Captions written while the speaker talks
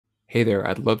Hey there,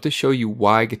 I'd love to show you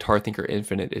why Guitar Thinker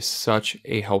Infinite is such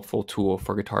a helpful tool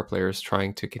for guitar players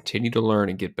trying to continue to learn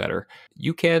and get better.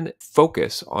 You can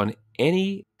focus on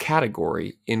any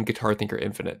category in Guitar Thinker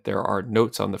Infinite. There are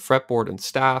notes on the fretboard and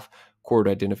staff, chord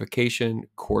identification,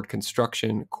 chord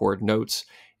construction, chord notes,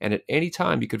 and at any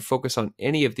time you could focus on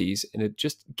any of these, and it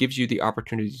just gives you the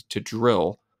opportunity to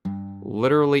drill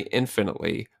literally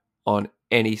infinitely on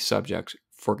any subject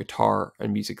for guitar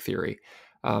and music theory.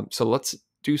 So let's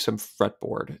do some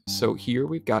fretboard. So here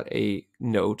we've got a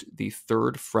note, the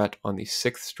third fret on the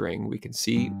sixth string. We can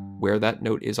see where that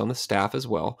note is on the staff as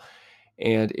well.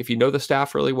 And if you know the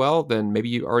staff really well, then maybe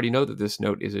you already know that this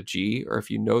note is a G, or if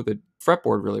you know the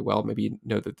fretboard really well, maybe you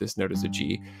know that this note is a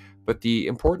G. But the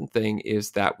important thing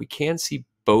is that we can see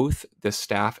both the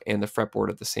staff and the fretboard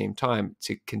at the same time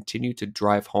to continue to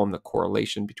drive home the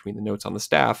correlation between the notes on the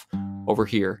staff over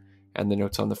here and the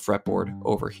notes on the fretboard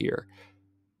over here.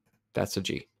 That's a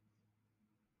G.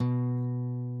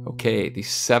 Okay, the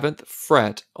seventh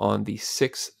fret on the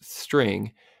sixth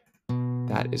string,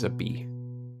 that is a B.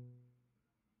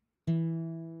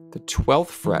 The 12th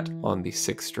fret on the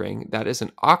sixth string, that is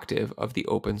an octave of the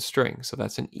open string, so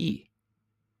that's an E.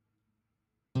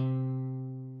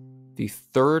 The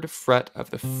third fret of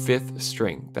the fifth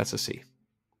string, that's a C.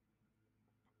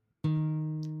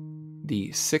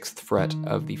 The sixth fret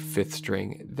of the fifth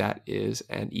string, that is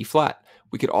an E flat.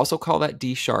 We could also call that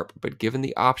D sharp, but given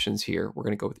the options here, we're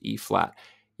going to go with E flat.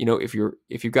 You know, if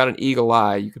you've got an eagle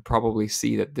eye, you could probably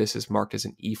see that this is marked as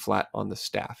an E flat on the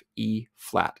staff. E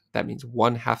flat. That means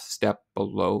 1/2 step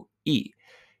below E.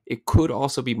 It could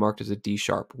also be marked as a D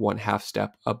sharp, 1/2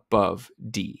 step above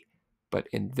D. But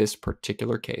in this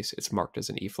particular case, it's marked as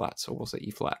an E flat, so we'll say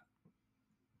E flat.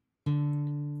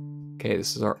 Okay,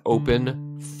 this is our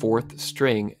open fourth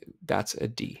string. That's a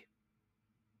D.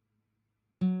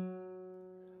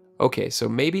 Okay, so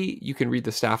maybe you can read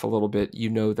the staff a little bit. You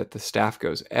know that the staff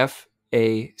goes F,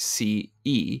 A, C,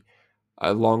 E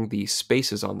along the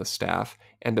spaces on the staff,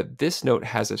 and that this note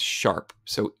has a sharp.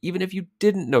 So even if you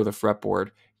didn't know the fretboard,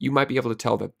 you might be able to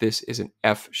tell that this is an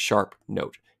F sharp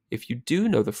note. If you do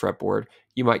know the fretboard,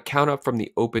 you might count up from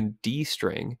the open D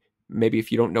string, maybe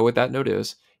if you don't know what that note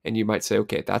is, and you might say,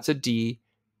 okay, that's a D.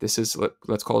 This is,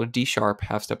 let's call it a D sharp,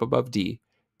 1/2 step above D.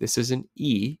 This is an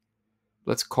E.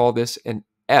 Let's call this an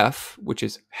F, which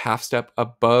is 1/2 step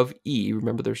above E.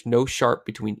 Remember, there's no sharp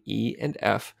between E and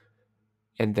F.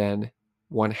 And then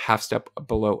 1/2 step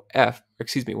below F,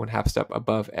 1/2 step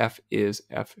above F is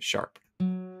F sharp.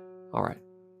 All right,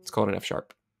 let's call it an F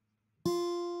sharp.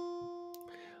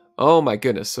 Oh my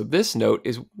goodness, so this note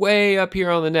is way up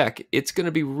here on the neck. It's going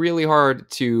to be really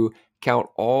hard to count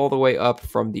all the way up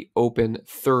from the open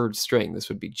third string. This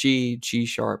would be G, G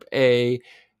sharp, A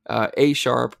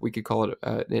sharp. We could call it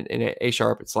in A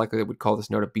sharp. It's likely that we'd call this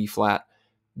note a B flat,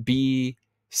 B,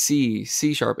 C,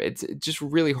 C sharp. It's just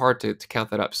really hard to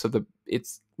count that up. So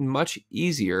it's much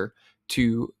easier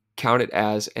to count it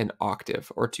as an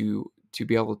octave, or to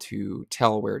be able to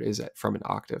tell where it is from an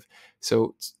octave.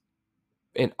 So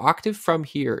an octave from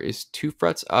here is 2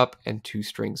 frets up and 2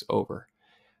 strings over.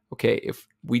 Okay, if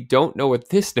we don't know what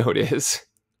this note is,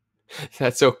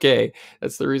 that's okay.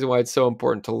 That's the reason why it's so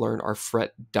important to learn our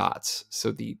fret dots.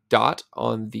 So the dot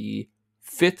on the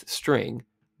fifth string,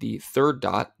 the third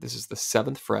dot, this is the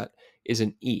 7th fret, is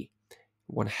an E.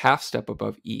 1/2 step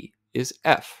above E is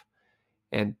F.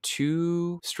 And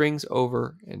 2 strings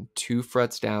over and 2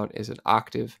 frets down is an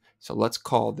octave. So let's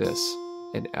call this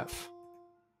an F.